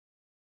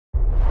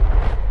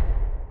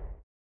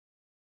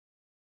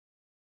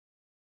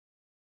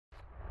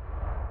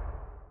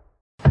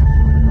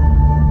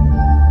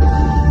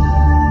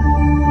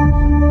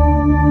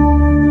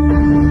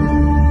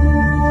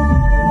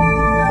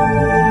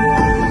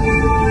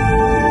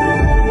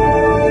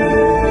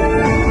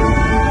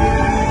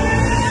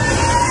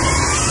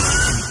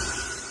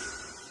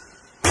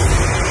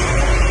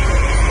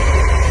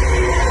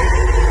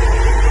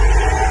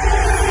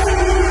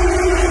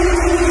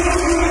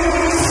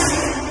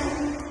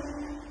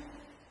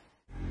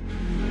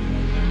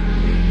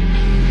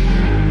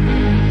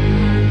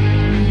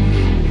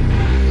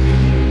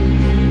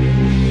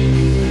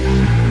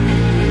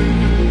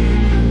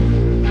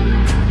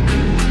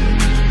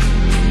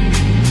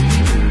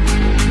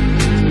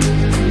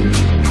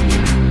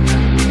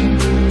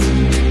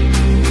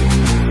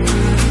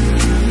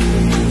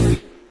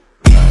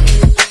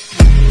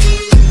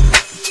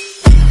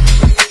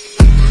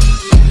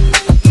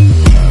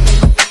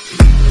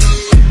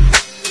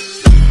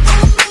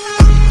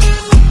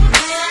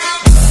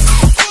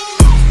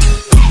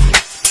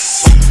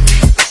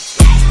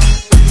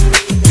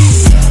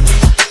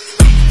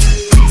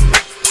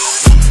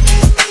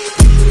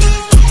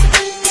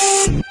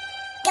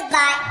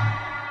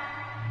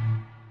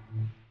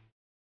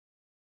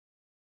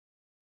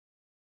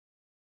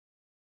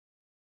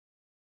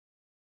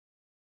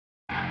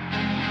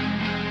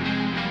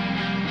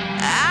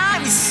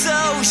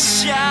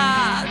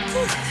샷.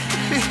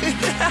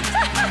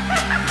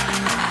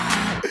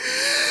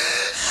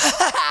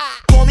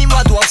 봄이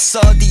와도 없어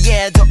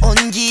어디에도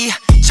온기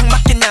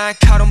창밖에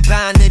날카로운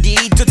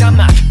바늘이 또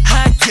담아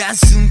하얀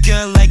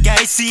숨결 like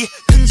icy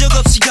흔적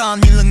없이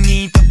거닐는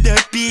네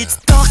벽돌빛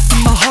Stuck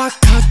in my heart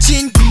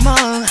커진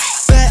구멍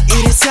왜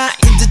이래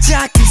쌓인 듯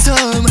작은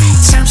숨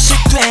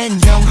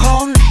잠식된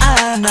영혼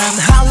난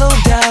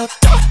hollowed out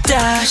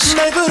또다시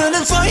날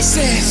부르는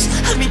voices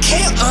I'm in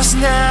chaos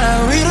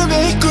now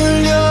이름에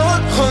이끌려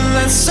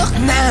혼란 속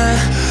나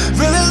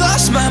Really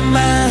lost my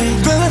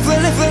mind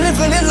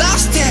Really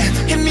lost it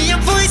Hit me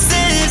up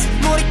voices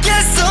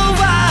모르겠어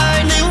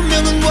why 내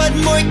운명은 what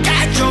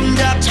뭘까 좀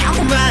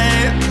답자고 말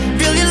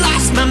Really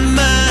lost my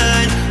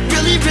mind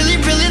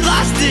Really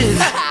lost it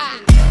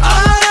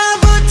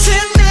얼어붙은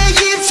내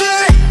입술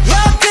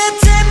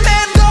혀끝에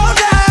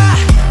맴돌아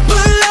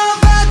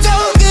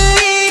불러봐도 그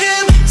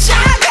이름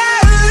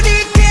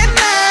차가우니께만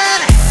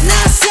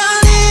낯선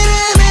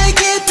이름의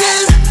깊은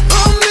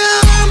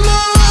운명을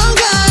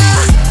무언가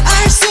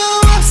알 수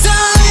없어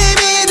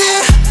의미들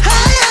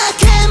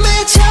하얗게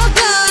맺혀가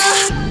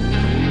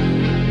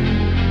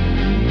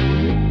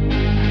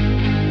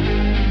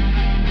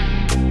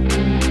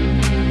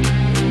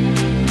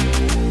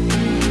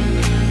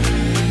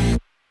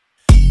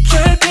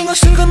결빙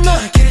옷을 건너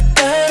길을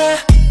따라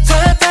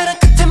다다른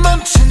끝에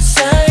멈춘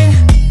사인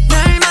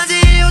날 맞이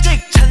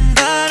오직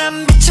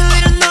찬바람 빛을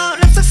잃은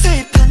노래 속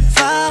슬픈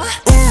fall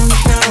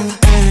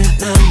운명에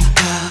난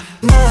다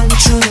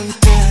멈추는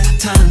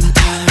듯한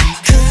time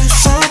그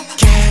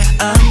속에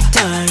I'm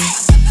dying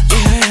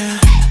yeah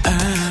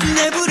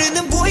날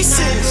부르는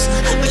voices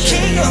I'm a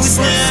king of this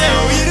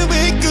now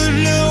이름에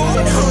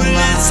이끌려온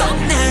혼란 속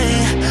나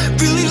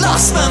Really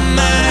lost my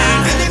mind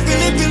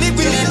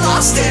Really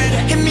lost it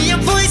Hit me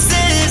up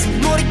voices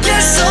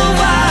모르겠어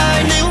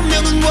why 내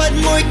운명은 what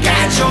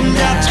뭘까 좀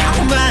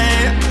답자고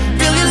말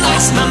Really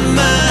lost my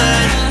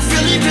mind